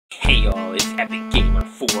Hey y'all, it's Epic Gamer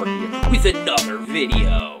 4 here with another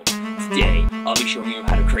video. Today, I'll be showing you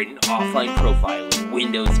how to create an offline profile in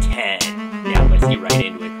Windows 10. Now let's get right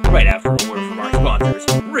into it, right after a word from our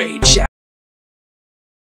sponsors, Raid Chat.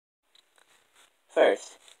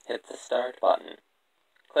 First, hit the Start button.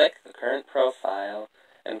 Click the current profile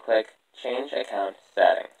and click Change Account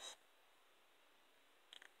Settings.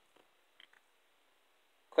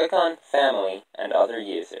 Click on Family and Other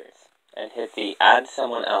Users and hit the Add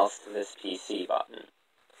Someone Else to this PC button.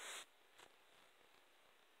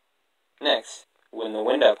 Next, when the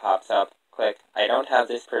window pops up, click I don't have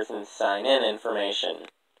this person's sign-in information.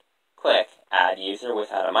 Click Add User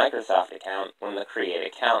Without a Microsoft Account when the Create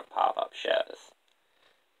Account pop-up shows.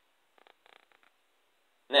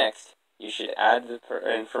 Next, you should add the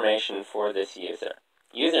information for this user.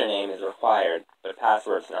 Username is required, but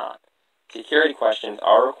password's not. Security questions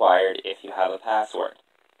are required if you have a password.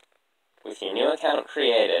 With your new account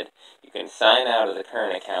created, you can sign out of the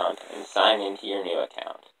current account and sign into your new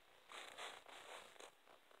account.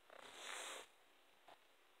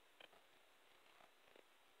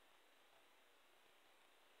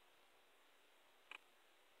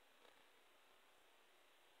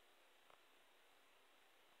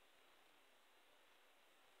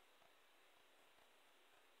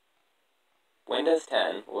 Windows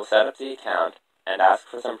 10 will set up the account and ask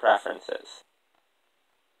for some preferences.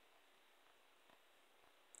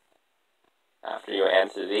 After you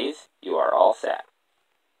answer these, you are all set.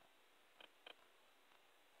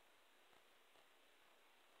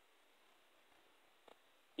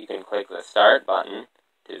 You can click the Start button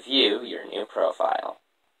to view your new profile.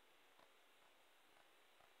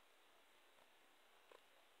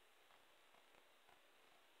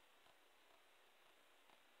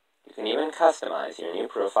 You can even customize your new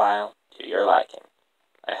profile to your liking.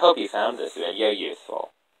 I hope you found this video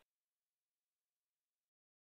useful.